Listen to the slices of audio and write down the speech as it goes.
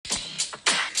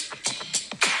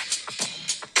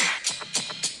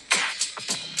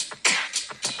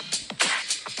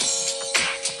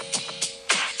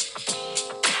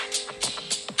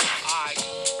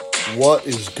What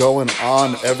is going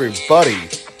on, everybody?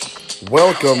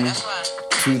 Welcome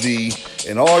to the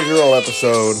inaugural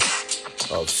episode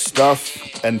of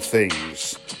Stuff and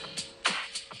Things.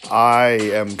 I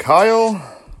am Kyle.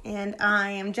 And I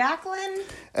am Jacqueline.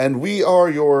 And we are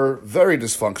your very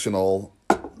dysfunctional,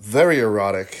 very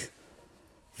erotic,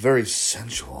 very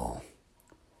sensual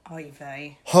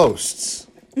hosts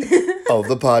of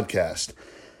the podcast.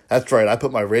 That's right, I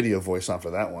put my radio voice on for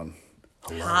that one.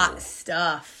 Hello. Hot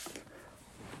stuff.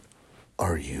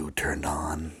 Are you turned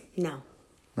on? No.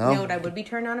 No? You know what I would be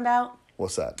turned on about?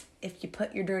 What's that? If you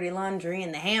put your dirty laundry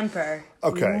in the hamper.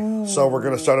 Okay, Ooh. So we're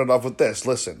going to start it off with this.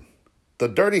 Listen, the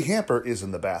dirty hamper is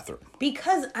in the bathroom.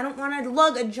 Because I don't want to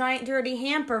lug a giant dirty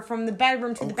hamper from the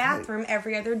bedroom to the bathroom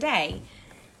every other day.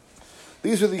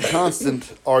 These are the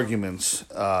constant arguments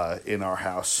in our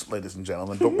house, ladies and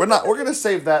gentlemen. But we're going to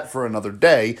save that for another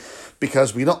day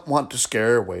because we don't want to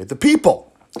scare away the people.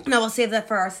 No, we'll save that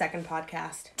for our second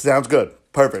podcast. Sounds good.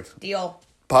 Perfect. Deal.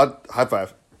 High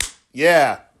five.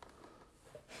 Yeah.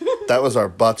 That was our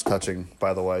butts touching,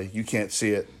 by the way. You can't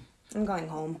see it. I'm going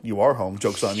home. You are home.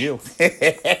 Joke's on you. Son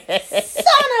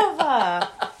of a...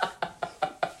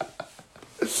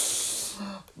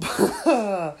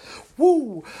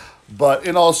 Woo! But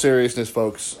in all seriousness,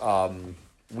 folks,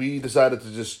 we decided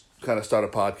to just kind of start a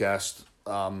podcast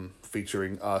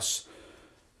featuring us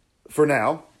for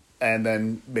now, and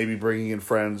then maybe bringing in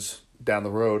friends down the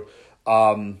road.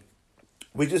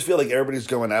 We just feel like everybody's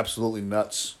going absolutely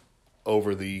nuts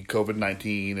over the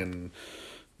COVID-19 and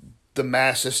the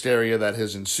mass hysteria that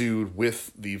has ensued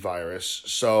with the virus.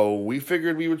 So we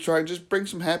figured we would try and just bring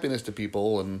some happiness to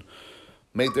people and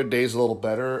make their days a little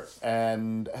better.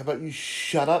 And how about you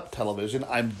shut up, television?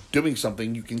 I'm doing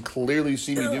something. You can clearly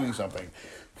see me doing something.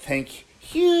 Thank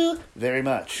you very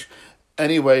much.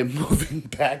 Anyway, moving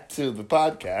back to the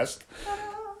podcast.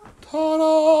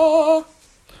 Ta-da!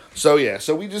 So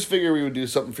we just figured we would do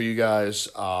something for you guys.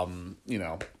 Kind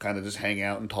of just hang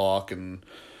out and talk and,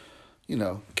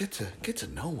 get to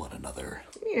know one another.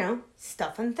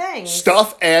 Stuff and things.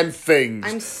 Stuff and things.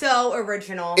 I'm so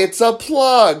original. It's a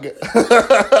plug.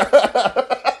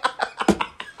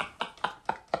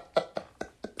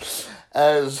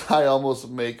 As I almost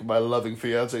make my loving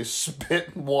fiance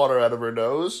spit water out of her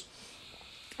nose.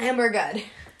 And we're good.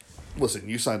 Listen,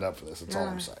 you signed up for this. That's all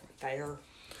I'm saying. Fair.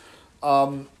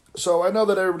 So I know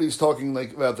that everybody's talking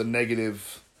about the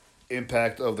negative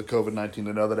impact of the COVID-19.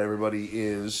 I know that everybody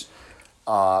is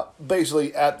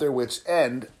basically at their wit's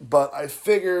end, but I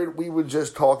figured we would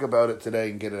just talk about it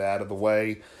today and get it out of the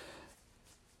way.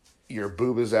 Your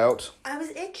boob is out. I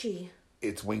was itchy.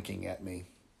 It's winking at me.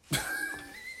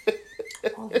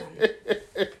 Hold on.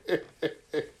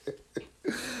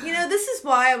 This is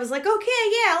why I was like, okay,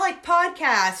 yeah, I like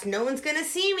podcasts. No one's gonna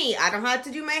see me. I don't have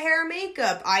to do my hair and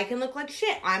makeup. I can look like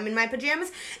shit. I'm in my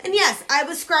pajamas. And yes, I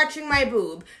was scratching my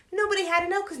boob. Nobody had to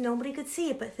know because nobody could see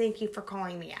it, but thank you for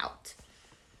calling me out.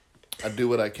 I do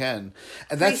what I can.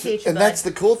 And that's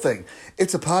the cool thing.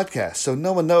 It's a podcast, so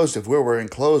no one knows if we're wearing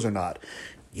clothes or not.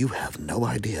 You have no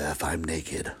idea if I'm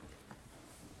naked.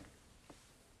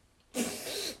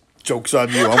 Joke's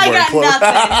on you. I'm wearing clothes.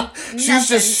 Nothing. She's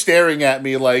just staring at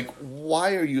me like,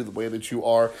 why are you the way that you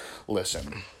are?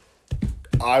 Listen,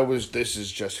 this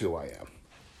is just who I am.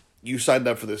 You signed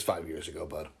up for this 5 years ago,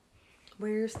 bud.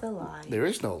 Where's the lie? There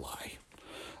is no lie.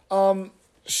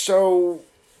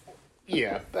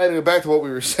 Anyway, back to what we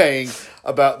were saying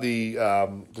about the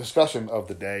discussion of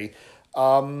the day.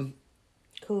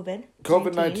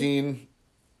 COVID-19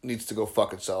 needs to go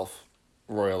fuck itself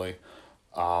royally.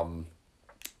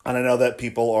 And I know that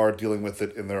people are dealing with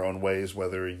it in their own ways,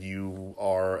 whether you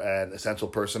are an essential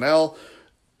personnel.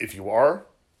 If you are,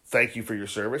 thank you for your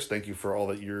service. Thank you for all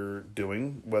that you're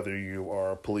doing, whether you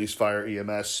are police, fire,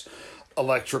 EMS,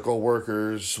 electrical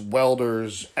workers,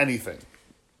 welders, anything.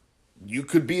 You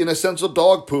could be an essential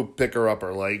dog poop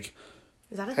picker-upper. Is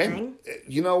that a thing?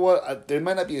 You know what? They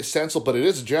might not be essential, but it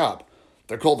is a job.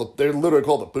 They're literally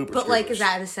called the poopers. But, is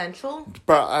that essential?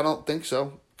 But I don't think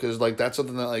so. Because, that's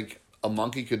something that, a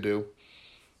monkey could do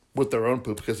with their own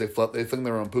poop because they fling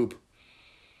their own poop.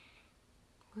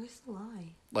 Where's the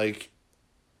lie?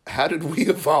 How did we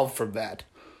evolve from that?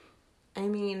 I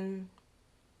mean,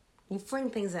 you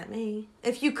fling things at me.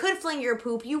 If you could fling your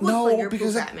poop, you would fling your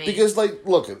poop at me. Because,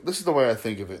 look, this is the way I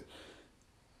think of it.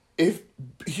 If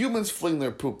humans fling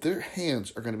their poop, their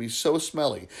hands are going to be so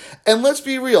smelly. And let's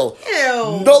be real.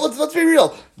 Ew. No, let's be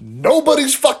real.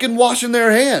 Nobody's fucking washing their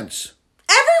hands.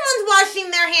 Everyone's washing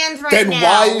their hands right now. Then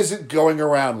why is it going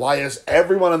around? Why is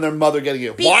everyone and their mother getting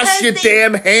it? Wash your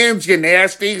damn hands, you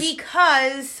nasties.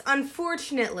 Because,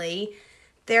 unfortunately,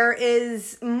 there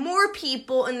is more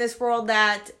people in this world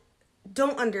that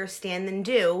don't understand than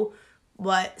do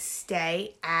what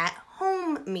stay at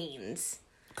home means.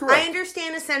 Correct. I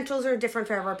understand essentials are different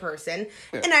for every person,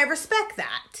 and I respect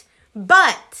that.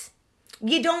 But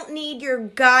you don't need your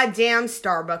goddamn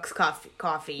Starbucks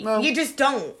coffee. No. You just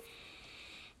don't.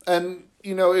 And,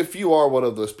 if you are one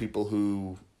of those people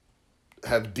who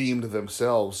have deemed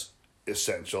themselves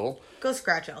essential, Go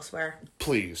scratch elsewhere.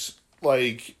 please,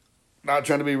 not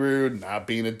trying to be rude, not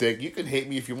being a dick. You can hate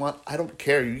me if you want. I don't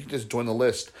care. You can just join the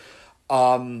list.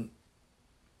 People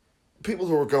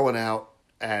who are going out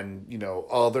and,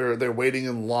 they're waiting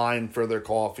in line for their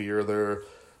coffee, or they're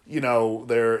in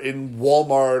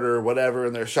Walmart or whatever,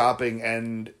 and they're shopping,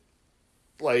 and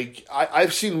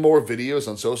I've seen more videos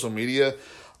on social media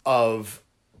of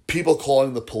people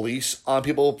calling the police on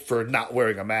people for not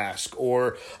wearing a mask.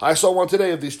 Or I saw one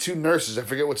today of these two nurses, I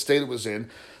forget what state it was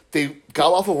in. They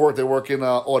got off of work, they work in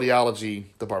audiology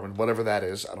department, whatever that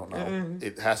is, I don't know. Mm-hmm.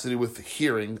 It has to do with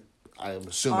hearing, I am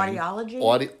assuming. Audiology?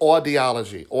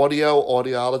 Audiology.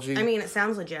 Audiology. I mean, it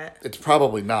sounds legit. It's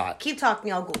probably not. Keep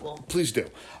talking, I'll Google. Please do.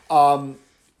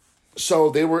 So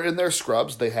they were in their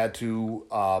scrubs. They had to,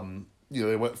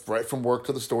 they went right from work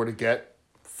to the store to get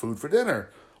food for dinner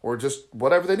or just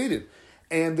whatever they needed.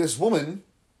 And this woman,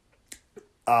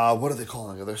 what are they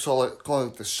calling her? They're calling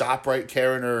it the ShopRite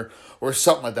Karen or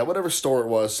something like that. Whatever store it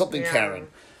was, something Karen.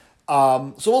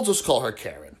 So we'll just call her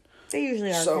Karen. They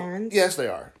usually are Karens. Yes, they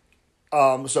are.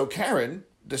 So Karen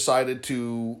decided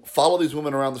to follow these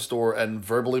women around the store and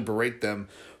verbally berate them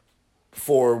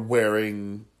for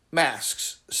wearing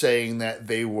masks, saying that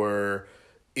they were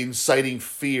inciting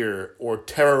fear or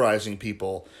terrorizing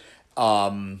people.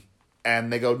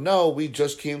 And they go, no, we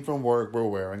just came from work, we're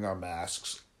wearing our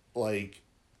masks.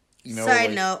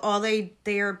 Side note,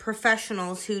 they are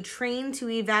professionals who train to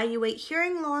evaluate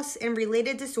hearing loss and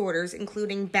related disorders,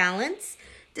 including balance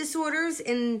disorders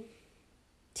and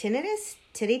tinnitus?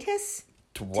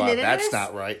 Wow, that's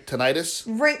not right. Tinnitus?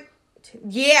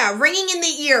 Ringing in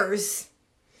the ears.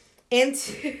 And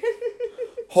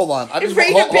hold on.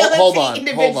 Hold on.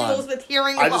 Individuals with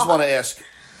hearing loss. I just want to ask,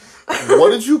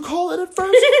 what did you call it at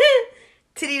first?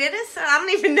 Tinnitus? I don't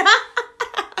even know.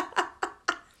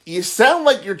 You sound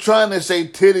like you're trying to say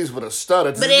titties with a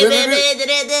stutter.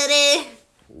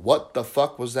 What the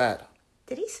fuck was that?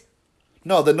 Titties?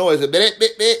 No, the noise.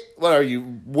 What are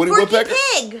you, Woody Porky Woodpecker?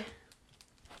 Pig.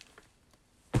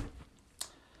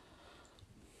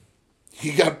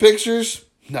 You got pictures?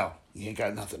 No, you ain't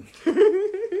got nothing.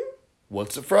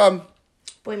 What's it from?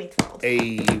 Boy Meets World.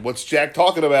 Hey, what's Jack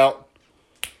talking about?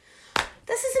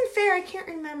 This isn't fair. I can't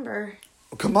remember.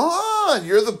 Come on,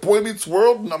 you're the Boy Meets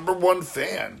World #1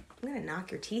 fan. I'm gonna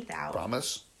knock your teeth out.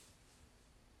 Promise?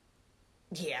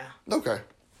 Yeah. Okay.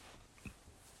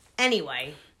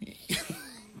 Anyway.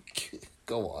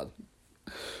 Go on.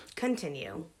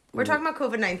 Continue. We're talking about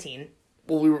COVID-19.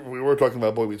 Well, we were talking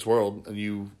about Boy Meets World, and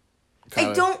you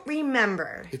I don't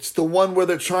remember. It's the one where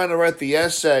they're trying to write the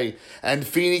essay, and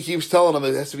Feeney keeps telling them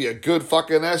it has to be a good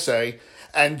fucking essay,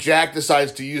 and Jack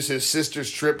decides to use his sister's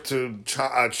trip to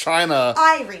China.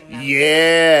 I remember.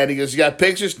 Yeah, and he goes, you got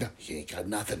pictures? No, you ain't got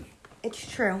nothing.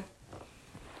 It's true.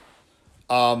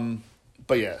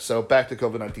 But yeah, so back to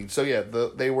COVID-19. So yeah,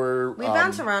 they were... We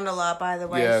bounce around a lot, by the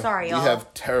way. Yeah, sorry, y'all. We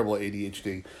have terrible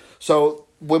ADHD. So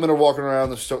women are walking around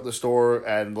the store,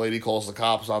 and the lady calls the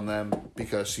cops on them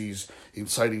because she's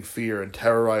inciting fear and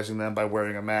terrorizing them by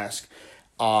wearing a mask.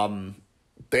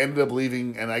 They ended up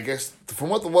leaving, and I guess, from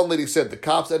what the one lady said, the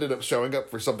cops ended up showing up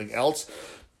for something else.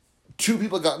 2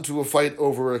 people got into a fight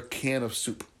over a can of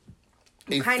soup.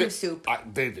 What kind of soup? I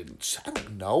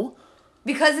don't know.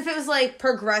 Because if it was like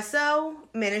Progresso,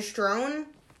 Minestrone...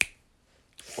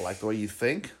 I like the way you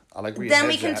think. I like where your Then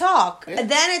we head's can at. talk. Yeah.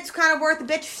 Then it's kind of worth a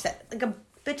bitch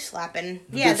slapping.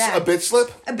 Yeah, A bitch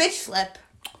slip? A bitch slip.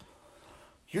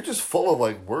 You're just full of,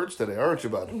 words today, aren't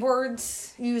you, bud?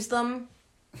 Words, use them.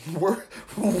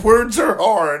 Words are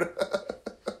hard.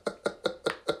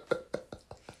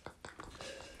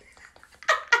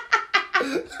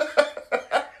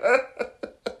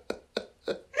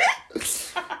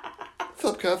 What's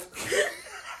up, Kev?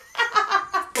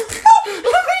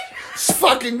 It's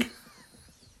fucking...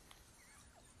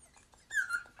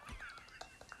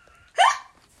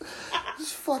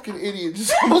 This fucking idiot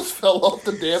just almost fell off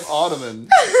the damn ottoman.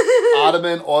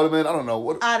 Ottoman, I don't know.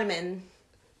 What? Ottoman.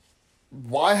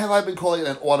 Why have I been calling it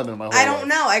an ottoman my whole life? I don't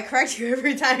know. I correct you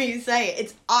every time you say it.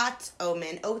 It's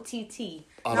Ottoman. O-T-T.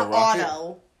 Auto Not rocket?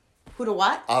 auto. Who to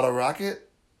what? Auto rocket?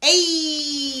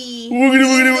 Hey!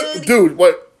 Dude,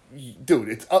 what? Dude,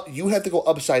 it's up. You have to go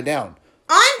upside down.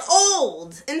 I'm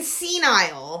old and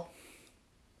senile.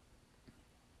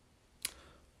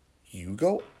 You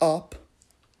go up,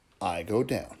 I go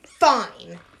down.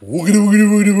 Fine. Woogity, woogity,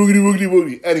 woogity, woogity, woogity,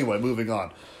 woogity. Anyway, moving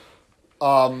on.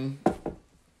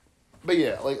 But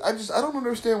yeah, like, I don't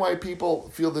understand why people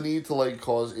feel the need to, like,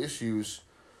 cause issues.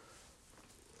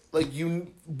 Like,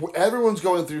 everyone's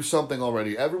going through something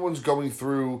already. Everyone's going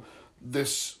through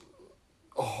this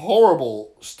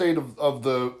horrible state of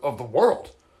the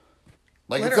world.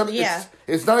 Like,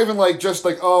 it's not even like just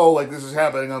like, oh, like this is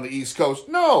happening on the East Coast.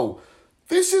 No,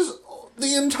 this is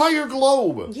the entire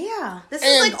globe. Yeah, this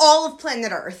is like all of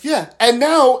planet Earth. Yeah, and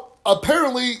now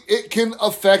apparently it can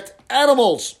affect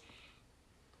animals.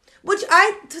 Which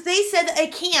they said that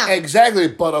it can't. Exactly,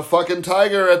 but a fucking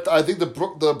tiger at I think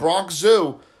the Bronx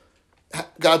Zoo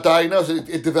got diagnosed.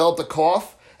 It developed a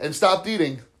cough and stopped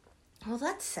eating. Well,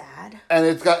 that's sad.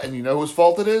 And you know whose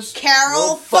fault it is?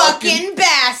 Carol fucking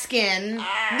Baskin.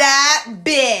 That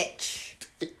bitch.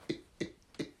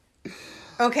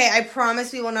 Okay, I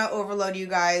promise we will not overload you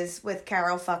guys with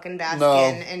Carol fucking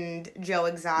Baskin and Joe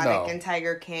Exotic and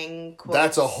Tiger King quotes.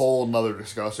 That's a whole nother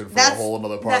discussion for a whole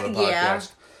another part of the podcast. Yeah.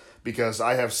 Because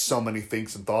I have so many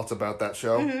things and thoughts about that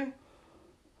show. Mm-hmm.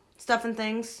 Stuff and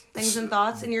things and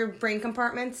thoughts in your brain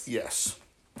compartments. Yes.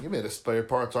 You made us spare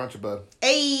parts, aren't you, bud?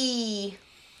 Hey.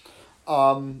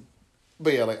 But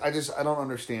yeah, like I don't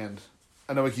understand.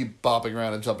 I know we keep bopping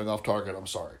around and jumping off target. I'm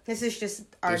sorry. This is just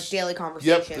our daily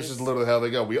conversations. Yep, this is literally how they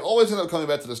go. We always end up coming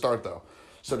back to the start, though.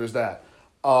 So there's that.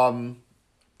 Full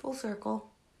circle.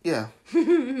 Yeah.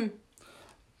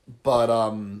 But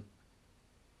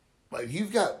like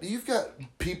you've got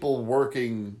people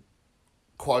working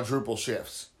quadruple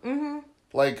shifts. Mm-hmm.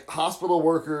 Like hospital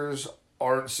workers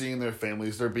aren't seeing their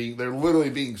families. They're literally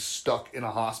being stuck in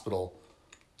a hospital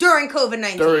during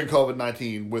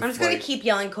COVID-19. I'm just gonna keep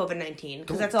yelling COVID-19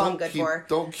 because that's all I'm good for.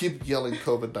 Don't keep yelling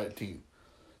COVID-19.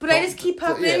 But I just keep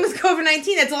popping in with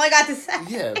COVID-19. That's all I got to say.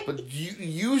 Yeah, but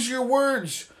use your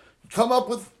words.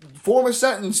 Form a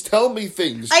sentence. Tell me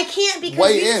things. I can't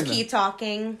because you just keep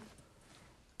talking.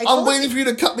 I'm waiting for you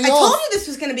to cut me off. I told you this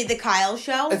was going to be the Kyle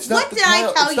show. It's not what did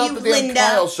I tell you, Linda?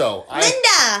 Kyle show.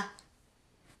 Linda!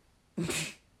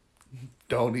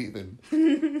 Don't even.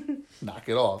 Knock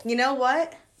it off. You know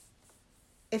what?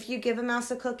 If you give a mouse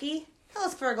a cookie, he'll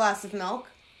ask for a glass of milk.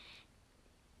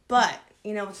 But,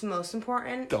 you know what's most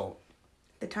important? Don't.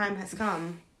 The time has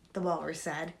come, the walrus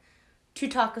said, to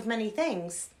talk of many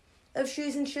things. Of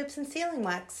shoes and ships and sealing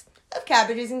wax. Of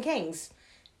cabbages and kings.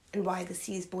 And why the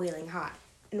sea is boiling hot.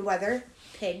 And whether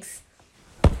pigs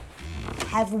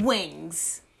have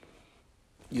wings.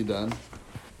 You done?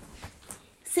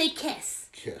 Say kiss.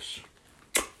 Kiss.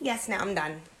 Yes, now I'm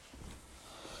done.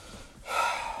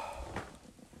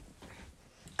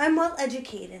 I'm well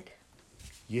educated.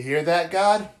 You hear that,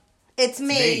 God? It's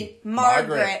me,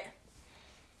 Margaret.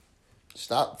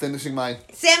 Stop finishing my...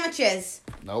 sandwiches.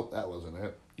 Nope, that wasn't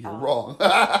it. You're wrong.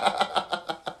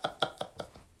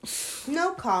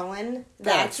 No, Colin.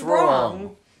 That's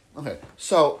wrong. Okay,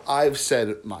 so I've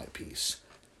said my piece.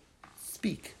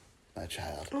 Speak, my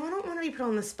child. Oh, I don't want to be put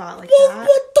on the spot like that.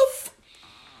 What the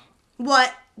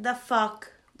What the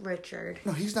fuck, Richard?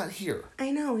 No, he's not here. I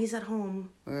know, he's at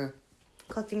home.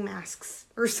 Collecting masks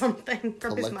or something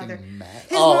from his mother.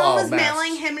 His mom was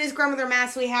mailing him and his grandmother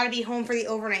masks, so he had to be home for the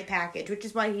overnight package, which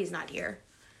is why he's not here.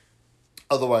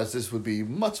 Otherwise, this would be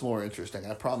much more interesting.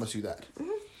 I promise you that. Mm-hmm.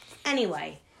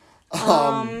 Anyway.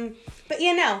 But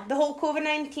the whole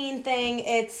COVID-19 thing,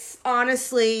 it's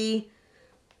honestly,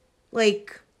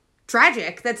 like,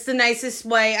 tragic. That's the nicest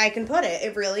way I can put it.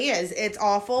 It really is. It's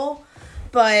awful,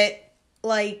 but,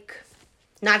 like,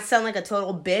 not to sound like a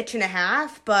total bitch and a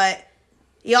half, but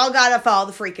y'all gotta follow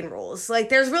the freaking rules. Like,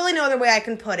 there's really no other way I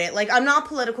can put it. Like, I'm not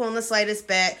political in the slightest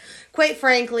bit. Quite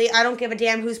frankly, I don't give a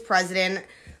damn who's president.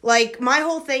 Like, my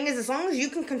whole thing is as long as you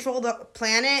can control the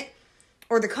planet,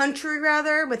 or the country,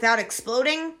 rather, without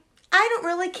exploding, I don't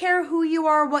really care who you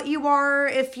are, what you are,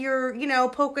 if you're,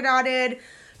 polka-dotted,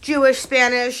 Jewish,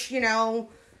 Spanish,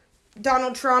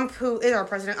 Donald Trump, who is our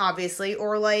president, obviously,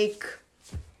 or, like,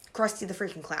 Krusty the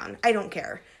freaking Clown. I don't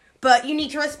care. But you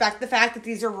need to respect the fact that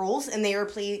these are rules, and they are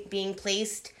being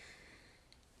placed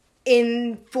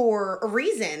in for a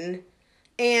reason.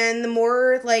 And the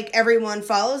more, like, everyone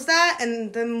follows that,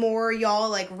 and the more y'all,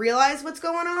 like, realize what's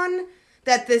going on,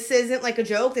 that this isn't, like, a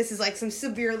joke, this is, like, some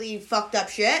severely fucked up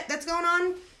shit that's going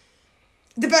on,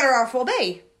 the better off we'll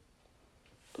be.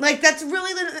 Like, that's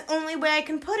really the only way I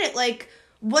can put it. Like,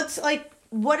 yes,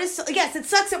 it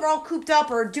sucks that we're all cooped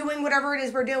up or doing whatever it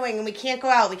is we're doing, and we can't go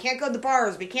out, we can't go to the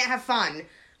bars, we can't have fun.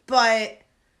 But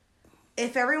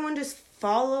if everyone just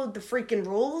followed the freaking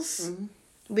rules,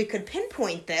 we could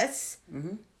pinpoint this,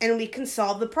 and we can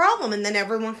solve the problem, and then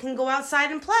everyone can go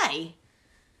outside and play.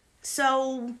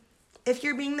 So, if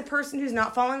you're being the person who's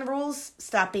not following the rules,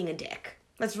 stop being a dick.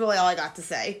 That's really all I got to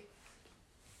say.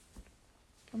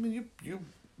 I mean, you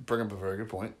bring up a very good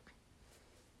point.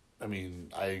 I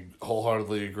mean, I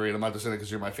wholeheartedly agree, and I'm not just saying it because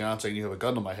you're my fiance and you have a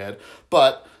gun to my head,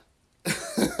 but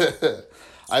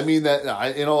I mean that, no,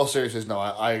 in all seriousness, no,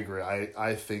 I agree.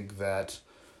 I think that,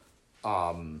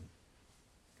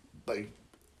 like,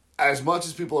 as much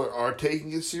as people are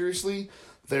taking it seriously,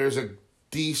 there's a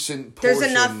decent portion.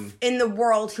 There's enough in the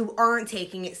world who aren't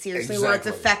taking it seriously where it's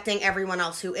Exactly. affecting everyone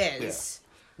else who is. Yeah.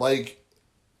 Like,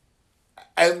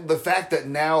 and the fact that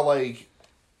now, like,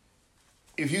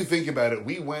 if you think about it,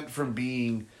 we went from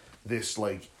being this,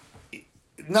 like,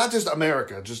 not just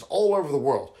America, just all over the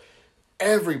world.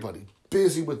 Everybody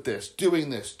busy with this, doing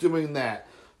that.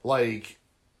 Like,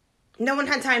 No one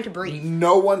had time to breathe.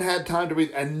 no one had time to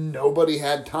breathe, and nobody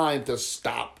had time to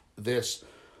stop this,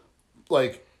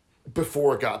 like,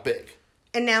 before it got big.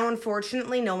 And now,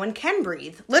 unfortunately, no one can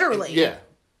breathe. Literally. Yeah.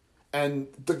 And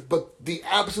the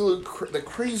absolute the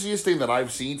craziest thing that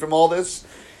I've seen from all this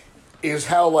is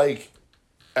how, like,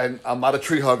 and I'm not a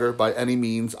tree hugger by any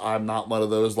means. I'm not one of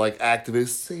those, like, activists,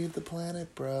 save the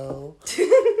planet, bro.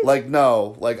 Like,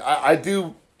 no. Like, I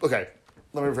do, okay,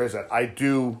 let me rephrase that. I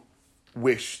do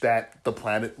wish that the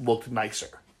planet looked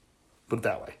nicer. Put it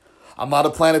that way. I'm not a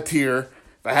planeteer.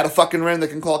 If I had a fucking ring that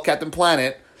can call Captain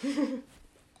Planet,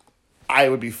 I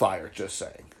would be fired, just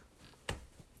saying.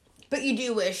 But you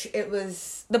do wish it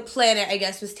was, the planet, I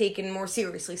guess, was taken more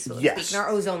seriously, so to Yes. speak, in our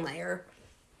ozone layer.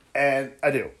 And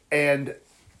I do. And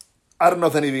I don't know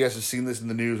if any of you guys have seen this in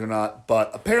the news or not,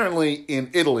 but apparently in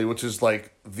Italy, which is,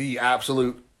 like, the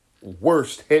absolute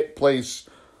worst hit place,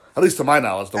 at least to my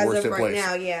knowledge, the As worst of hit right place.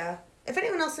 now, yeah. If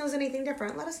anyone else knows anything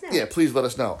different, let us know. Yeah, please let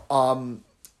us know.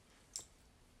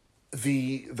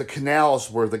 The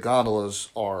canals where the gondolas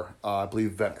are, I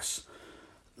believe Venice,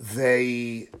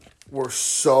 they were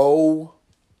so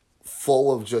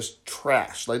full of just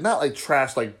trash. Like, not like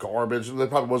trash like garbage, there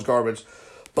probably was garbage,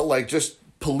 but like just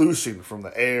pollution from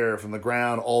the air, from the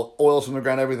ground, all oils from the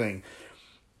ground, everything.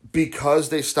 Because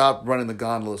they stopped running the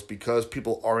gondolas, because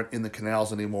people aren't in the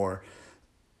canals anymore,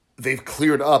 they've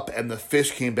cleared up and the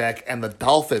fish came back and the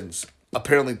dolphins,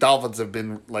 apparently dolphins have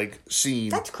been, like, seen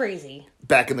That's crazy.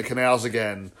 back in the canals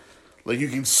again. Like, you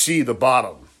can see the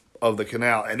bottom of the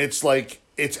canal, and it's like,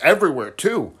 it's everywhere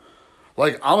too.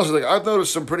 Like, honestly, like, I've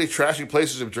noticed some pretty trashy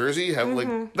places of Jersey have,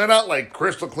 like, they're not, like,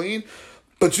 crystal clean,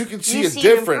 but you can see You a see an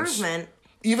difference. improvement.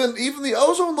 Even the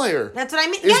ozone layer. That's what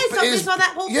I mean. is- Yeah, I is- saw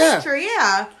that whole yeah. picture,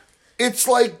 yeah. It's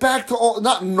like back to all,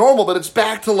 not normal, but it's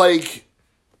back to, like,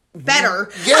 Better.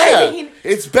 yeah, I mean,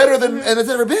 it's better than and it's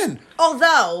ever been.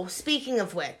 although, speaking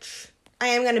of which, I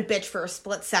am going to bitch for a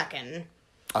split second.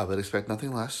 I would expect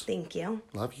nothing less. Thank you.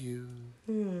 Love you.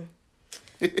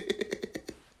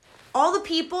 All the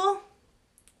people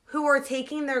who are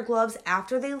taking their gloves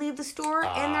after they leave the store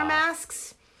and their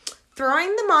masks,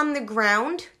 throwing them on the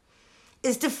ground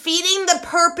is defeating the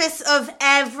purpose of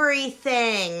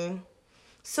everything.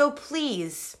 So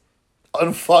please,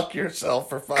 Unfuck yourself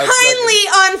for 5 seconds.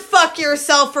 kindly unfuck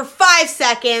yourself for 5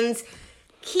 seconds.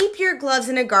 Keep your gloves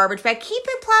in a garbage bag. Keep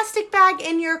a plastic bag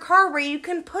in your car where you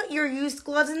can put your used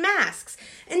gloves and masks.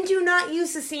 And do not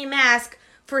use the same mask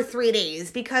for 3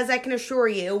 days, because I can assure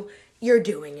you, you're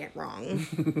doing it wrong.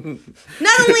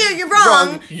 Not only are you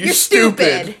wrong, you're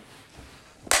stupid.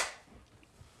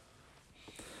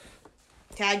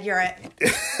 Tag, you're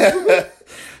it.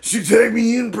 She tagged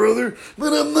me in, brother,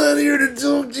 but I'm not here to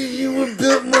talk to you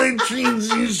about my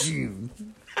transition.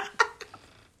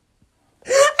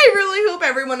 I really hope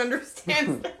everyone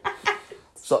understands that.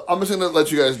 So I'm just going to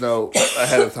let you guys know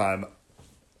ahead of time.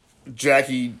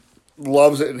 Jackie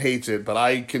loves it and hates it, but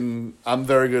I'm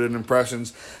very good at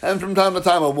impressions. And from time to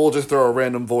time, I will just throw a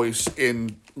random voice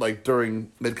in, like,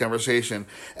 during mid-conversation.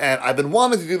 And I've been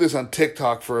wanting to do this on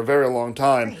TikTok for a very long I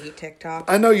time. hate TikTok.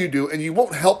 I know you do, and you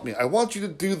won't help me. I want you to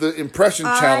do the impression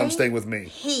challenge thing with me.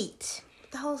 Hate.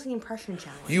 What the hell is the impression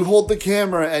challenge? You hold the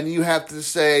camera and you have to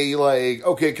say, like,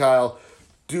 okay, Kyle,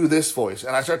 do this voice.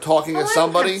 And I start talking to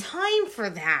somebody. I don't have time for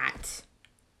that.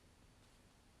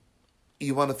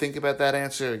 You want to think about that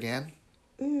answer again?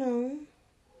 No.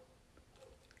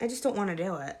 I just don't want to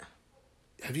do it.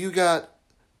 Have you got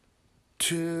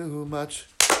too much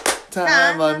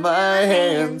time on my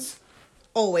hands?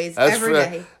 Always, That's every for,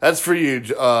 day. That's for you,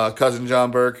 cousin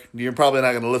John Burke. You're probably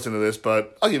not going to listen to this,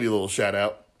 but I'll give you a little shout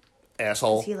out,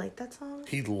 asshole. Does he like that song?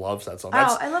 He loves that song.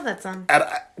 Oh, I love that song.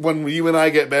 When you and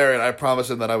I get married, I promised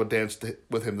him that I would dance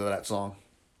with him to that song.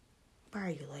 Why are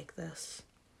you like this?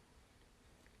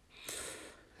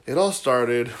 It all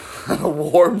started on a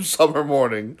warm summer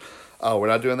morning. Oh, we're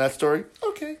not doing that story?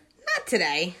 Okay. Not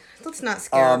today. Let's not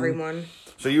scare everyone.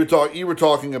 So you were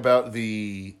talking about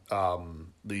the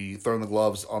throwing the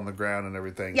gloves on the ground and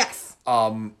everything. Yes.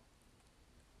 Yeah,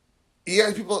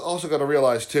 people also got to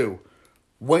realize too,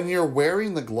 when you're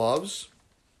wearing the gloves,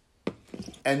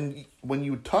 and when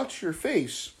you touch your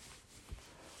face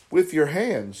with your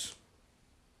hands,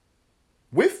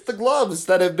 with the gloves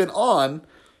that have been on,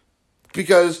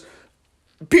 because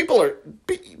people are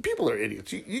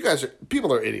idiots.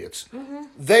 People are idiots. Mm-hmm.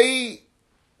 They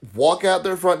walk out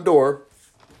their front door,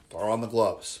 throw on the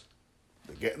gloves.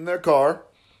 They get in their car,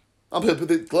 with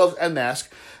the gloves and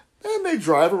mask, and they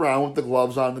drive around with the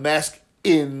gloves on, the mask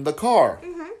in the car.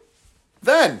 Mm-hmm.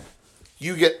 Then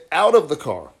you get out of the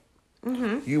car.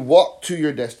 Mm-hmm. You walk to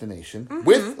your destination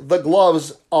with the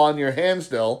gloves on your hand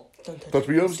still, but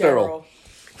we don't sterile.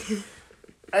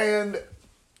 And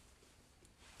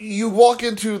you walk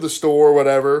into the store or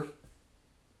whatever.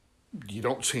 You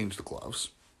don't change the gloves.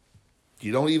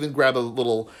 You don't even grab a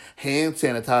little hand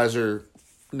sanitizer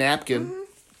napkin,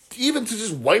 even to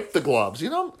just wipe the gloves. You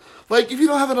know, like if you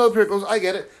don't have another pair of gloves, I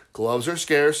get it. Gloves are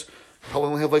scarce. Probably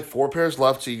only have like 4 pairs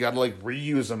left, so you got to like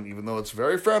reuse them, even though it's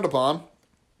very frowned upon.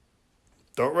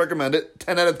 Don't recommend it.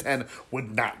 10 out of 10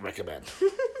 would not recommend.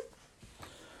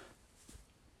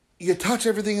 You touch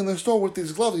everything in the store with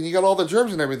these gloves, and you got all the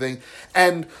germs and everything.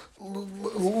 And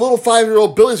little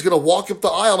 5-year-old Billy's going to walk up the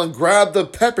aisle and grab the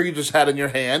pepper you just had in your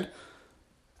hand.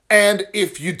 And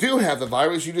if you do have the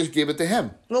virus, you just give it to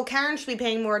him. Well, Karen should be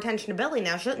paying more attention to Billy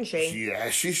now, shouldn't she? Yeah,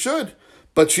 she should.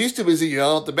 But she's too busy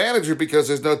yelling at the manager because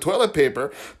there's no toilet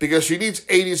paper, because she needs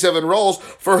 87 rolls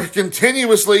for her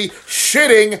continuously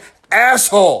shitting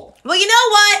asshole. Well, you know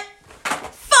what?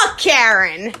 Fuck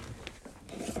Karen.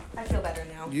 I feel better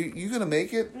now. You gonna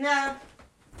make it? Nah.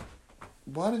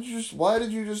 Why did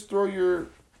you just throw your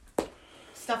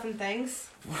stuff and things?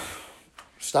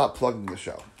 Stop plugging the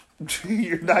show.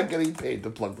 You're not getting paid to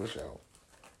plug the show.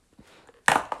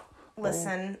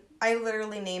 Listen, I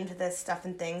literally named this Stuff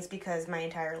and Things because my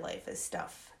entire life is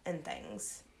stuff and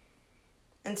things.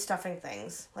 And stuffing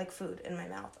things, like food, in my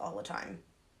mouth all the time.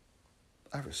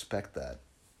 I respect that.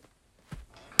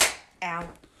 Ow.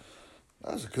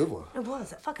 That was a good one. It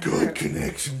was. It fucking good hurt.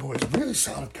 connection, boys. Really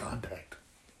solid contact.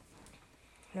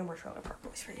 No more Trailer Park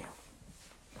Boys for you.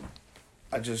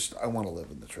 I want to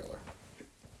live in the trailer.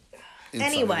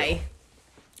 Anyway.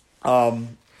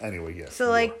 Anyway, yes. So,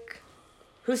 like,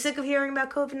 who's sick of hearing about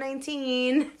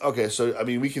COVID-19? Okay, so, I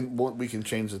mean, we can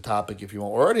change the topic if you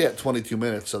want. We're already at 22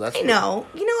 minutes, so that's... I know.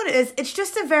 You know what it is? It's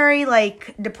just a very,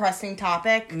 like, depressing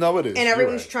topic. No, it is. And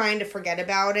everyone's trying to forget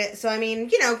about it. So, I mean,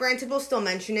 you know, granted, we'll still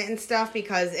mention it and stuff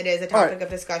because it is a topic of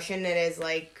discussion. It is,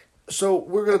 like... So,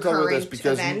 we're going to talk about this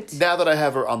because event. Now that I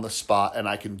have her on the spot and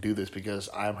I can do this because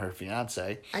I'm her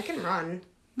fiance... I can run.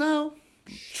 No.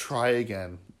 Try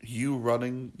again. You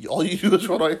running, all you do is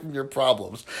run away from your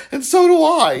problems. And so do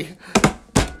I.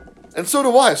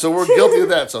 So we're guilty of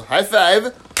that. So high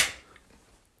five.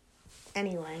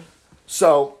 Anyway.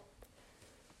 So,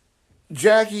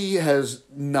 Jackie has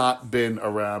not been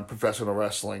around professional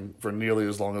wrestling for nearly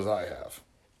as long as I have.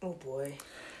 Oh boy.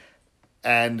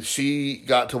 And she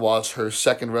got to watch her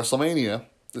second WrestleMania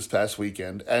this past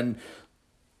weekend. And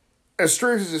as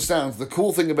strange as it sounds, the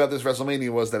cool thing about this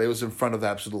WrestleMania was that it was in front of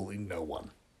absolutely no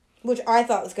one. Which I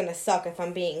thought was going to suck if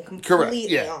I'm being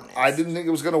completely honest. I didn't think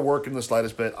it was going to work in the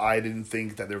slightest bit. I didn't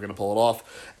think that they were going to pull it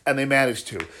off. And they managed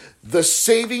to. The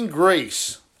saving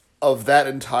grace of that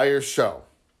entire show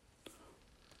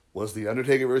was The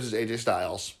Undertaker versus AJ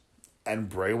Styles and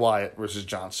Bray Wyatt versus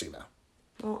John Cena.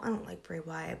 Well, I don't like Bray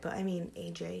Wyatt, but I mean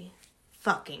AJ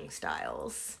fucking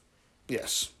Styles.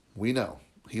 Yes, we know.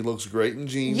 He looks great in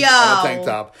jeans and a tank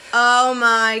top. Oh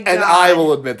my god. And I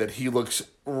will admit that he looks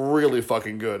really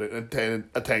fucking good in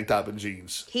a tank top and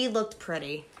jeans. He looked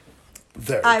pretty.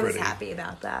 Very pretty. I was happy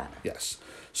about that. Yes.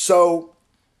 So,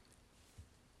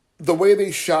 the way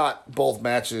they shot both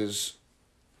matches,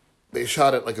 they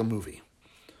shot it like a movie.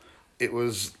 It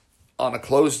was on a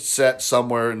closed set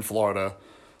somewhere in Florida,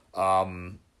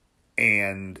 and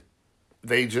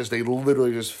they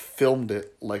literally just filmed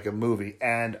it like a movie.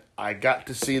 And I got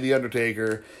to see The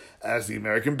Undertaker as the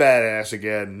American Badass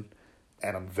again,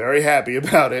 and I'm very happy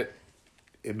about it.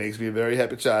 It makes me a very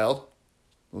happy child.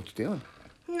 What you doing?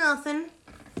 Nothing.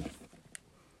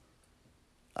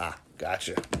 Ah,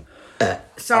 gotcha.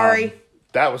 Sorry.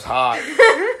 That was hot.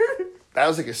 That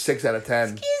was like a 6 out of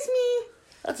 10. Excuse me.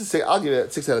 That's a 6. I'll give it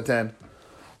a 6 out of 10.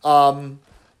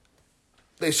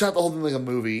 they shot the whole thing like a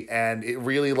movie, and it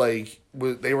really like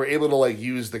they were able to like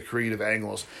use the creative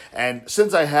angles. And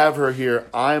since I have her here,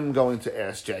 I'm going to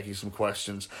ask Jackie some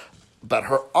questions about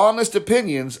her honest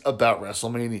opinions about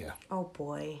WrestleMania. Oh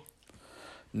boy.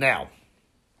 Now,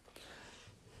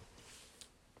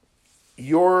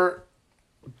 you're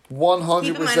 100%...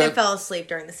 Keep in mind I fell asleep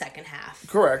during the second half.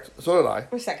 Correct. So did I.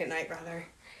 Or second night, rather.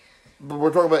 But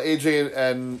we're talking about AJ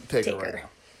and Taker right now.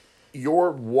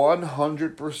 Your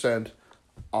 100%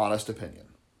 honest opinion.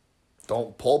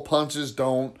 Don't pull punches.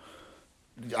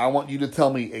 I want you to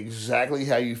tell me exactly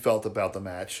how you felt about the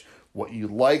match. What you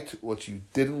liked, what you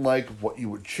didn't like, what you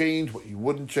would change, what you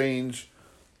wouldn't change.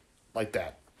 Like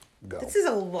that. Go. This is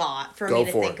a lot for me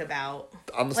to think about.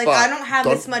 On the spot. I don't have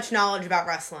this much knowledge about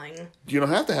wrestling. You don't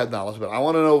have to have knowledge about it. I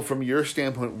want to know from your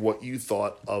standpoint what you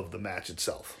thought of the match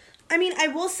itself. I mean, I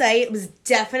will say it was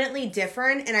definitely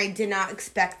different, and I did not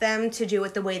expect them to do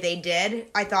it the way they did.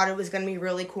 I thought it was going to be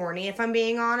really corny, if I'm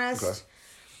being honest.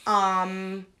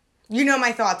 Okay. You know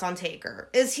my thoughts on Taker.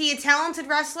 Is he a talented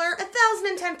wrestler?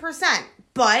 1,010%.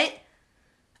 But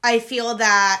I feel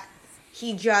that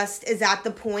he just is at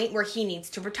the point where he needs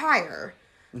to retire.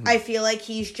 Mm-hmm. I feel like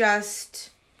he's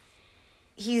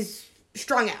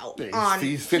strung out. Yeah,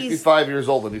 he's 55 years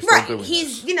old and he's still doing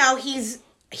this.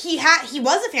 He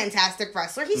was a fantastic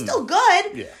wrestler. He's still good.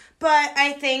 Yeah. But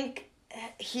I think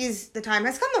the time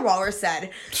has come, the Walrus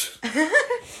said.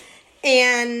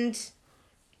 And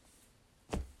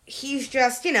he's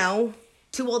just, too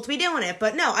old to be doing it.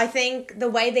 But no, I think the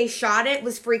way they shot it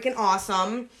was freaking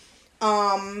awesome.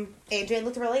 AJ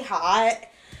looked really hot.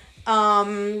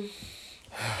 I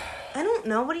don't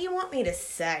know. What do you want me to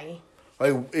say?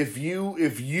 Like, if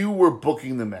you were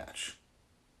booking the match,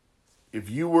 if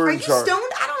you were in charge... Are you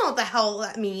stoned? I don't know what the hell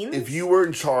that means. If you were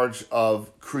in charge of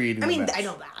creating the match... I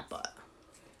know that, but...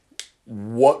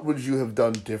 What would you have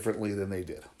done differently than they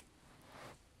did?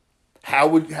 How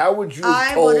would you have told...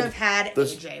 I would have had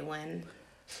AJ win.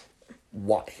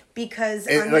 Why? Because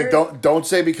don't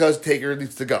say because Taker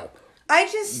needs to go.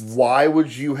 Why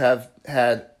would you have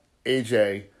had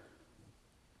AJ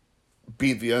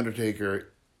beat The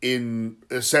Undertaker in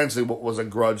essentially what was a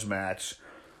grudge match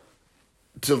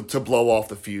to blow off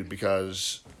the feud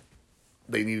because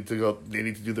they needed to go? They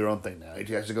need to do their own thing now. AJ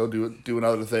has to go do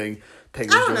another thing.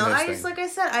 Taker's I don't know. Like I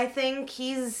said, I think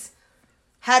he's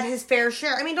had his fair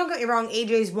share. I mean, don't get me wrong.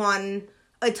 AJ's won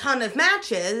a ton of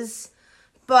matches,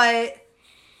 but.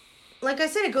 Like I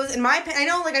said, it goes, in my opinion, I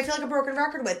know, I feel like a broken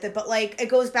record with it, but, it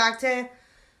goes back to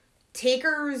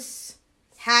Taker's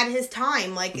had his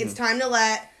time. It's time to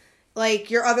let,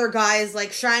 your other guys,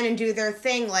 shine and do their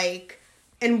thing,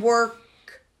 and work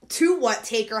to what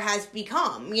Taker has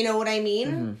become. You know what I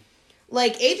mean? Mm-hmm.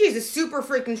 AJ's a super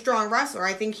freaking strong wrestler.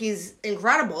 I think he's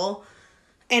incredible.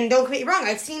 And don't get me wrong,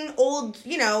 I've seen old,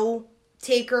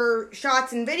 Taker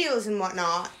shots and videos and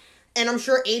whatnot. And I'm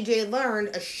sure AJ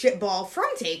learned a shitball from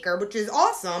Taker, which is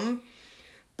awesome.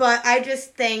 But I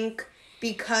just think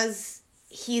because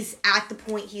he's at the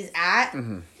point he's at, I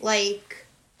don't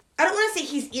want to say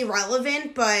he's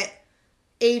irrelevant, but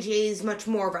AJ's much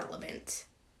more relevant.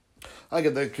 I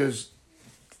get that because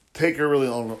Taker really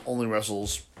only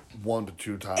wrestles 1 to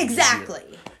 2 times.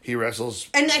 Exactly. He wrestles.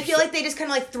 And I feel like they just kind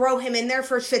of throw him in there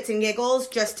for shits and giggles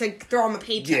just to throw him a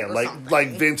paycheck or something. Yeah,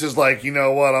 like Vince is you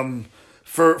know what,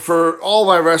 For all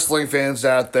my wrestling fans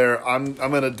out there, I'm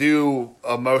gonna do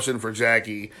a motion for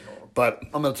Jackie, but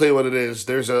I'm gonna tell you what it is.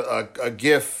 There's a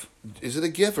GIF. Is it a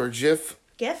GIF or GIF?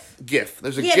 GIF. GIF.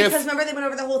 There's a GIF. GIF. Because remember they went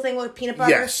over the whole thing with peanut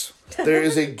butter. Yes, there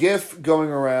is a GIF going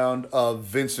around of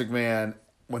Vince McMahon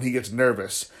when he gets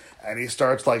nervous and he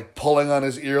starts pulling on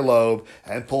his earlobe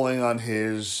and pulling on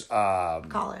his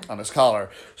collar. On his collar.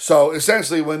 So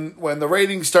essentially, when the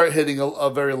ratings start hitting a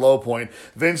very low point,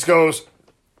 Vince goes.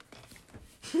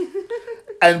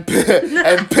 and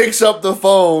picks up the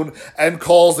phone and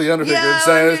calls the Undertaker and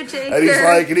says, Undertaker.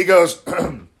 And he goes,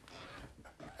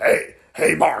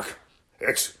 hey, Mark,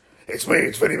 it's me,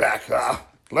 it's Vinny Mac.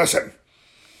 Listen,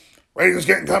 ratings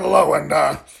getting kind of low, and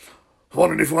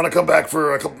wondering if you want to come back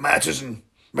for a couple matches and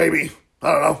maybe,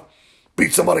 I don't know,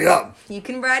 beat somebody up. You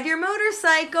can ride your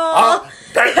motorcycle.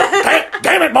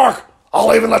 Damn it, Mark!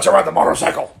 I'll even let you ride the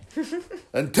motorcycle.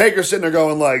 And Taker's sitting there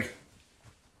going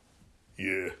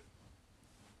yeah,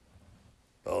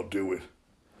 I'll do it.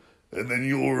 And then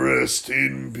you'll rest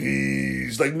in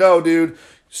peace. No, dude,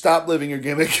 stop living your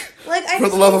gimmick. For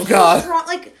the love of God.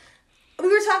 We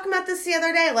were talking about this the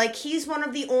other day. He's one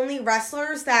of the only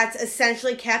wrestlers that's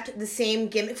essentially kept the same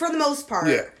gimmick for the most part.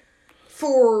 Yeah.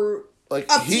 For up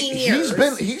to years.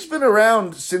 He's been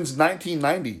around since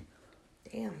 1990.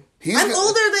 Damn. I'm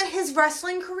older than his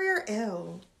wrestling career.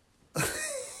 Ew.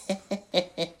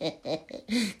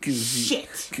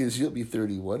 Shit. Because you'll be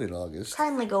 31 in August.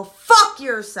 Kindly go fuck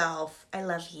yourself. I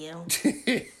love you.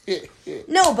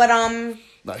 No, but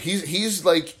No, he's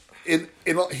like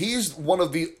he's one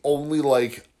of the only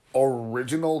like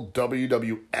original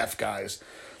WWF guys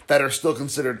that are still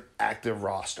considered active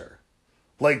roster.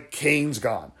 Like Kane's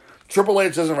gone. Triple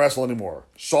H doesn't wrestle anymore.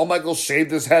 Shawn Michaels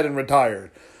shaved his head and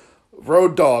retired.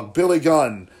 Road Dogg, Billy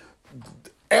Gunn.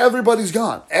 Everybody's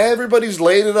gone. Everybody's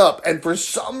laid it up. And for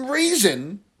some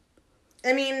reason,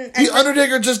 I mean, The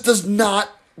Undertaker just does not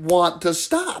want to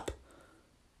stop.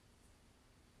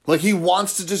 Like, he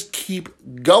wants to just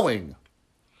keep going.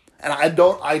 And I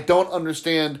don't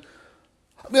understand.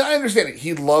 I mean, I understand it.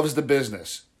 He loves the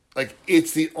business. Like,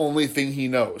 it's the only thing he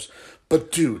knows.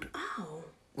 But, dude. Oh.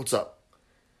 What's up?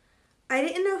 I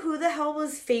didn't know who the hell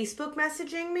was Facebook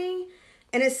messaging me.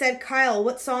 And it said, Kyle,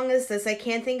 what song is this? I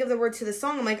can't think of the words to the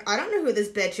song. I'm like, I don't know who this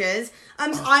bitch is.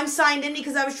 I'm signed in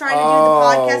because I was trying to do the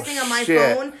podcasting on my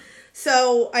phone.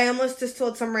 So I almost just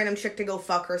told some random chick to go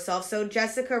fuck herself. So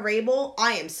Jessica Rabel,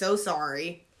 I am so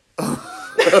sorry.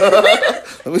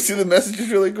 Let me see the messages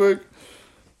really quick.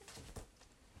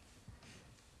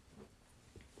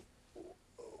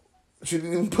 She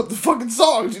didn't even put the fucking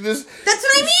song. She just... That's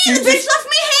what I mean. The bitch left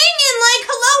me hanging. Like,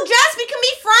 hello, Jess, we can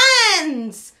be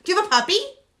friends. Do you have a puppy?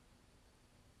 I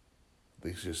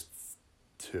think it's just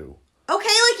 2. Okay,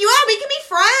 like you are. We can be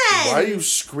friends. Why are you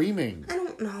screaming? I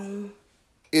don't know.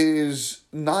 It is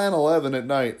 9:11 at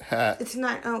night, Hat. It's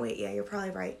not. Oh, wait. Yeah, you're probably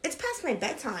right. It's past my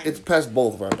bedtime. It's past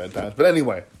both of our bedtimes. But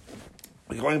anyway,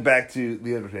 going back to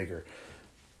The Undertaker.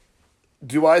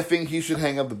 Do I think he should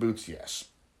hang up the boots? Yes.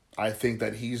 I think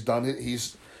that he's done it.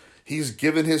 He's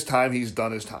given his time. He's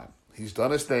done his time. He's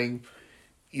done his thing.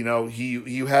 You know,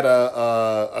 you had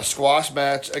a squash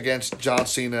match against John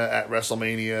Cena at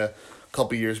WrestleMania a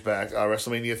couple years back.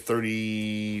 WrestleMania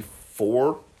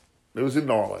 34. It was in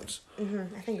New Orleans.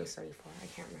 Mm-hmm. I think it was 34. I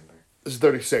can't remember. This is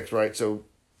 36, right? So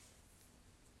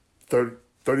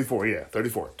 34, yeah,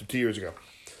 34, 2 years ago.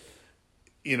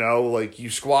 You know, like, you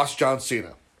squashed John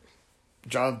Cena.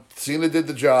 John Cena did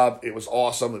the job. It was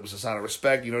awesome. It was a sign of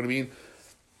respect, you know what I mean?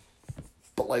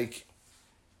 But, like,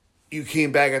 you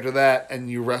came back after that and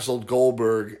you wrestled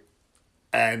Goldberg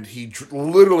and he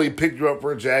literally picked you up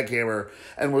for a jackhammer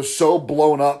and was so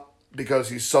blown up because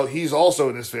he's also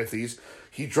in his 50s,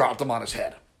 he dropped him on his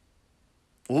head.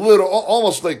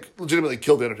 Almost like legitimately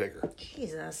killed The Undertaker.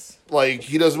 Jesus. Like,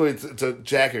 he doesn't really to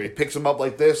jackhammer. He picks him up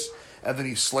like this and then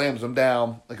he slams him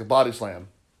down like a body slam.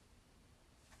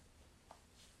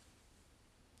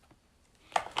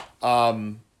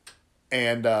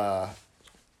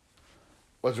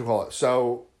 What's it call it?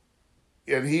 So,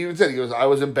 and he even said, he goes, I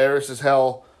was embarrassed as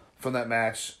hell from that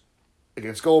match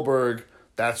against Goldberg.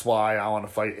 That's why I want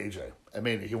to fight AJ. I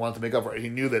mean, he wanted to make up for it. He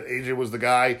knew that AJ was the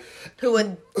guy who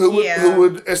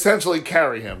would essentially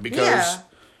carry him because,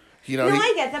 you know. No,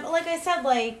 I get that, but like I said,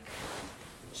 like,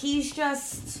 he's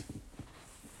just,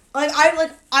 I'm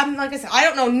like I said, I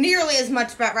don't know nearly as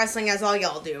much about wrestling as all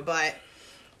y'all do, but,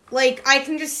 like, I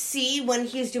can just see when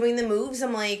he's doing the moves,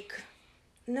 I'm like,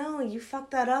 no, you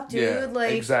fucked that up, dude. Yeah,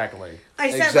 like, exactly.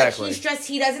 I said, like,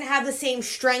 he doesn't have the same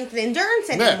strength and endurance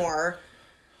anymore.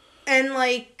 Yeah. And,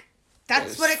 like,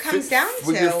 that's what it comes down to.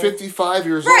 When you're 55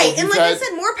 years old. Right, and like I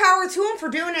said, more power to him for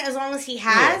doing it as long as he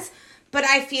has. Yeah. But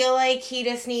I feel like he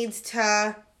just needs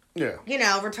to, you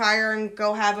know, retire and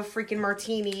go have a freaking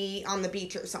martini on the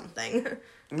beach or something.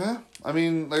 Yeah, I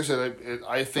mean, like I said,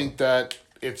 I think that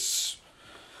it's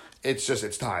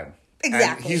time.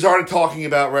 Exactly. And he's already talking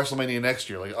about WrestleMania next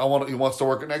year. Like, he wants to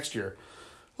work it next year.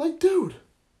 Like, dude,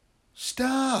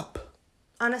 stop.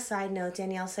 On a side note,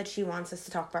 Danielle said she wants us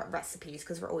to talk about recipes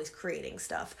because we're always creating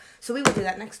stuff. So we will do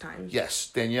that next time. Yes,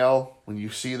 Danielle, when you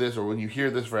see this, or when you hear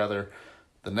this, rather,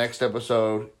 the next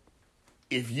episode,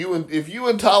 if you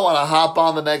and Tom want to hop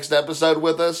on the next episode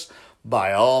with us,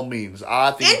 by all means.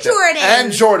 I think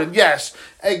Jordan, yes,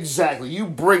 exactly. You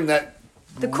bring that.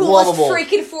 The coolest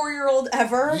freaking 4-year-old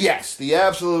ever. Yes, the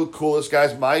absolute coolest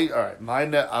guys. I'm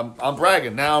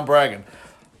bragging. Now I'm bragging.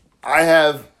 I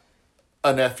have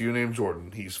a nephew named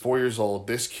Jordan. He's 4 years old.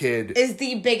 This kid is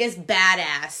the biggest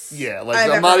badass. Yeah,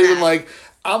 like I'm not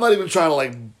even trying to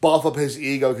like buff up his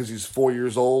ego because he's 4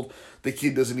 years old. The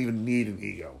kid doesn't even need an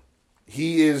ego.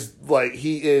 He is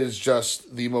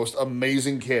just the most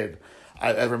amazing kid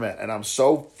I've ever met, and I'm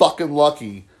so fucking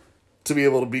lucky to be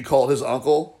able to be called his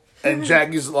uncle. And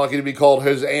Jackie's lucky to be called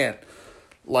his aunt.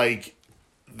 Like,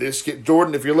 this kid,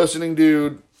 Jordan, if you're listening,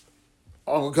 dude,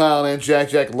 Uncle Kyle and Aunt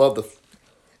Jack love the...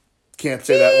 Can't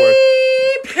say that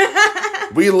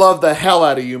word. We love the hell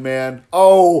out of you, man.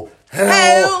 Oh,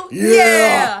 hell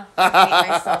yeah. I hate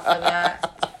myself for that.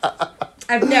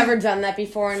 I've never done that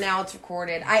before, and now it's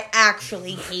recorded. I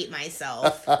actually hate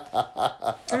myself.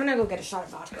 I'm gonna go get a shot of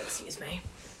vodka, excuse me.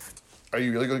 Are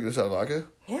you really going to get a shot of vodka?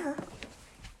 Yeah.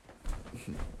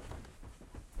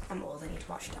 I'm old, I need to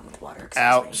wash it down with water, excuse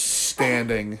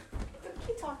Outstanding. me.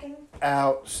 Keep talking.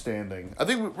 Outstanding. I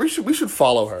think we should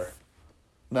follow her.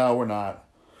 No, we're not.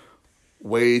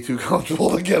 Way too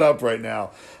comfortable to get up right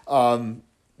now.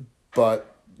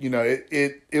 But, you know,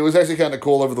 it was actually kind of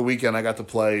cool over the weekend. I got to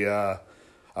play, I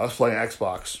was playing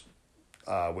Xbox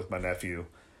with my nephew.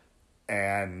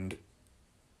 And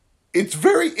it's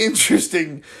very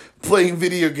interesting playing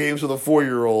video games with a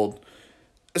 4-year-old.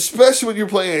 Especially when you're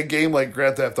playing a game like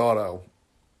Grand Theft Auto.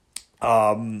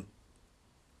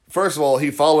 First of all, he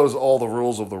follows all the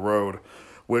rules of the road,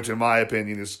 which in my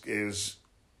opinion is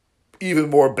even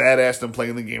more badass than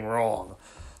playing the game wrong.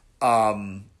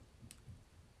 But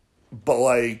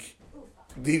like,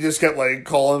 he just kept like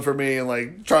calling for me and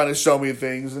like trying to show me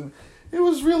things, and it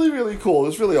was really, really cool. It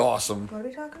was really awesome. What are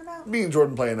we talking about? Me and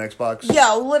Jordan playing Xbox.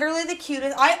 Yo, literally the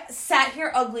cutest. I sat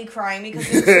here ugly crying because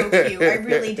it was so cute. I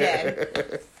really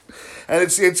did. And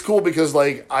it's cool because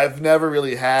like I've never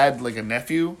really had like a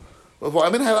nephew before. I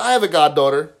mean, I have a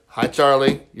goddaughter. Hi,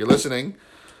 Charlie. You're listening.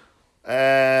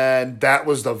 And that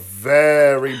was the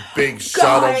very big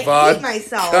shot of God, I hate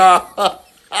myself.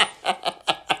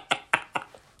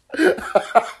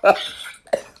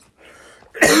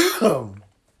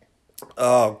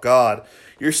 Oh, God.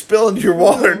 You're spilling your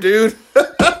water, dude.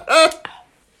 I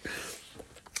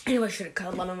knew I should have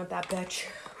cut a lemon with that bitch.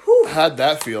 Whew. How'd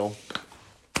that feel?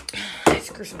 I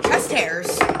screw some chest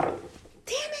hairs. Damn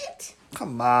it.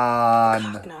 Come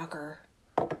on. Cock knocker.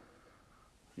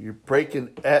 You're breaking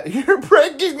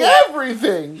everything.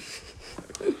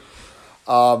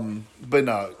 But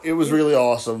no, it was really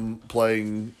awesome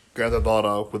playing Grand Theft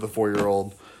Auto with a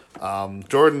 4-year-old.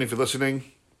 Jordan, if you're listening,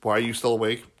 why are you still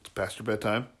awake? It's past your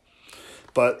bedtime.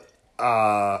 But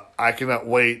I cannot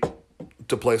wait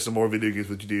to play some more video games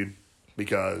with you, dude,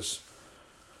 because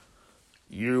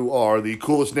you are the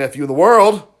coolest nephew in the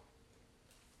world,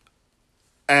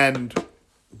 and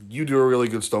you do a really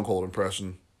good Stone Cold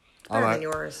impression. Better than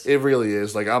yours. It really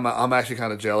is. Like I'm actually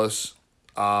kind of jealous.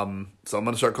 So I'm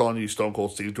gonna start calling you Stone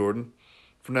Cold Steve Jordan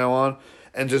from now on,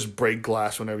 and just break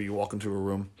glass whenever you walk into a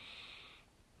room.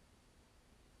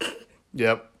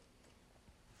 Yep.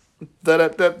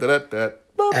 Da-da-da-da-da-da.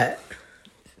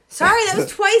 Sorry, that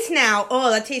was twice now. Oh,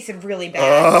 that tasted really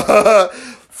bad.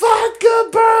 Vodka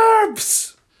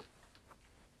burps!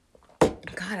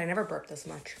 God, I never burped this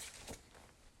much.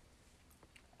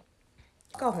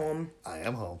 Go home. I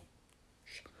am home.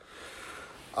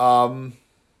 And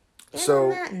So,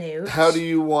 on that note, how do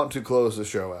you want to close the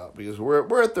show out? Because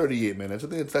we're at 38 minutes. I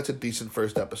think that's a decent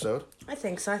first episode. I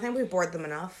think so. I think we bored them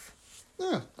enough.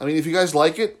 Yeah. I mean, if you guys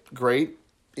like it, great.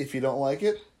 If you don't like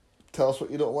it, tell us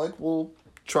what you don't like. We'll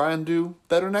try and do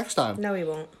better next time. No, we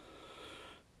won't.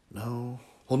 No.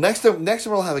 Well, next time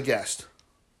we'll have a guest.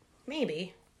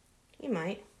 Maybe. You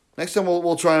might. Next time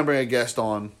we'll try and bring a guest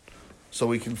on so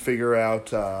we can figure out...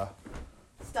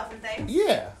 Stuff and things?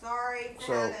 yeah. Sorry.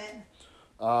 So,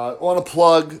 I want to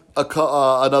plug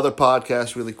another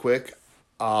podcast really quick.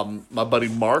 My buddy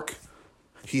Mark,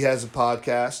 he has a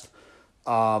podcast.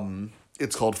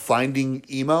 It's called Finding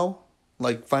Emo,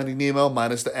 like Finding Nemo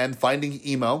minus the N. Finding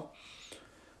Emo.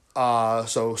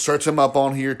 So search him up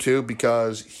on here too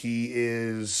because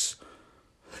he's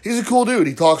a cool dude.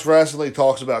 He talks wrestling,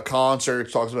 talks about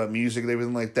concerts, talks about music and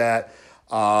everything like that.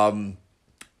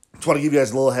 Just want to give you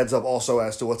guys a little heads up also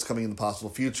as to what's coming in the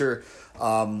possible future.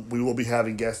 We will be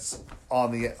having guests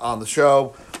on the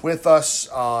show with us,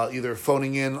 either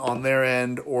phoning in on their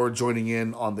end or joining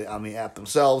in on the app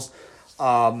themselves.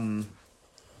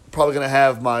 Probably gonna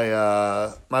have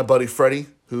my buddy Freddie,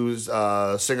 who's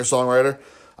a singer-songwriter.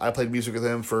 I played music with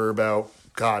him for about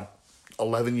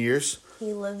 11 years.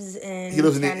 He lives in... He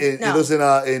lives in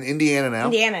Indiana now.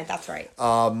 Indiana, that's right.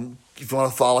 If you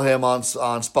want to follow him on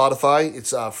Spotify,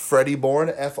 it's Freddie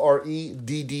Bourne,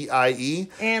 Freddie,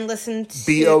 And listen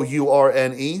to...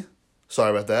 Bourne.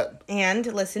 Sorry about that. And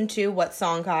listen to what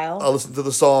song, Kyle? I'll listen to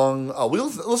the song. We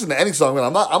listen to any song, but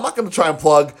I'm not going to try and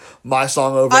plug my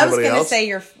song over anybody else. I was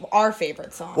going to say our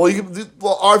favorite song.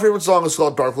 Well, our favorite song is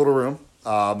called Dark Little Room.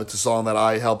 It's a song that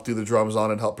I helped do the drums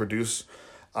on and help produce.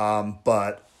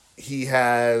 But he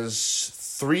has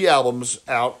 3 albums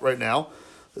out right now.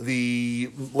 The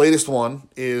latest one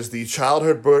is the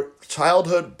childhood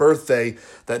birthday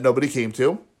that nobody came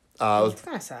to. It's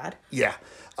kind of sad. Yeah.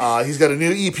 He's got a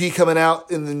new EP coming out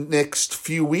in the next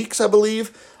few weeks, I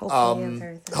believe.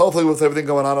 Hopefully with everything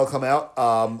going on, it'll come out.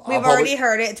 We've already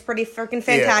heard it. It's pretty freaking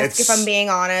fantastic, if I'm being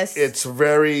honest. It's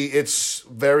very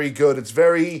good.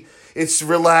 It's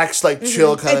relaxed, like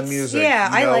chill kind of music. Yeah,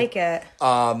 I like it.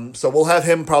 So we'll have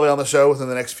him probably on the show within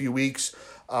the next few weeks.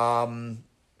 Probably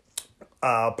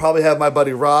have my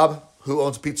buddy Rob, who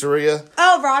owns a pizzeria.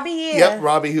 Oh, Robbie, yeah. Yep,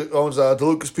 Robbie, who owns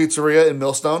DeLuca's Pizzeria in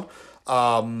Millstone.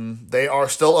 They are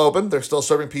still open. They're still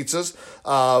serving pizzas.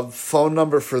 Phone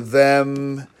number for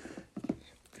them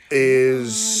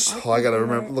is... I gotta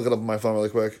look it up on my phone really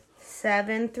quick.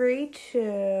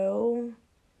 732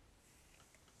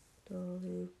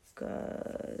 DeLuca's.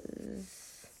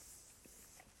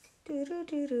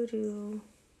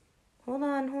 Hold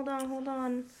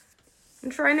on. I'm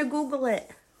trying to Google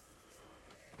it.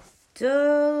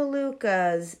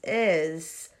 DeLuca's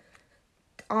is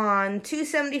on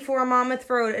 274 Monmouth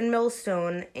Road in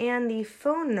Millstone, and the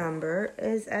phone number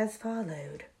is as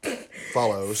follows.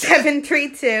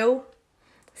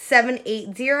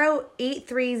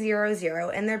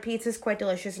 730-780-8300, and their pizza's quite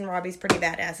delicious, and Robbie's pretty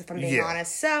badass, if I'm being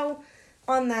honest. So,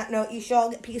 on that note, you should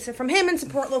all get pizza from him and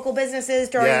support local businesses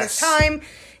during this time,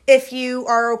 if you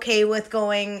are okay with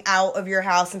going out of your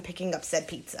house and picking up said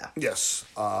pizza. Yes.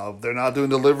 They're not doing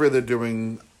delivery, they're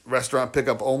doing restaurant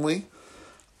pickup only.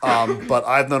 But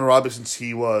I've known Robbie since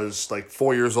he was like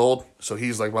 4 years old, so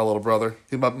he's like my little brother.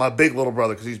 He's my big little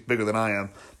brother because he's bigger than I am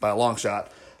by a long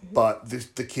shot. But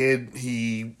the kid,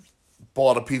 he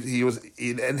bought a pizza.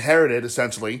 He inherited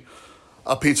essentially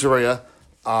a pizzeria,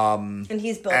 and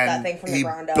he's built that thing from the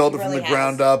ground up. He built it from the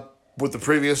ground up with the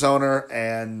previous owner,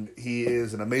 and he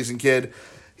is an amazing kid.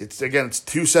 It's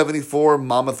 274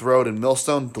 Monmouth Road in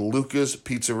Millstone, DeLuca's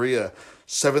Pizzeria,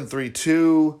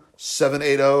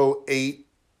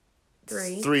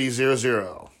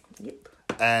 732-780-8300. Yep.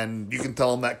 And you can tell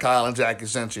them that Kyle and Jackie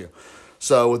sent you.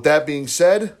 So with that being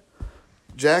said,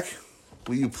 Jack,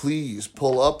 will you please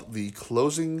pull up the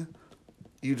closing?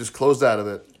 You just closed out of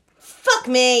it. Fuck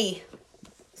me.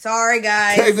 Sorry,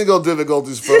 guys. Technical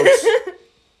difficulties, folks.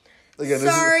 Again,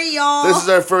 y'all. This is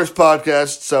our first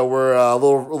podcast, so we're a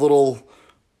little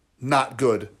not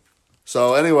good.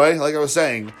 So anyway, like I was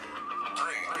saying,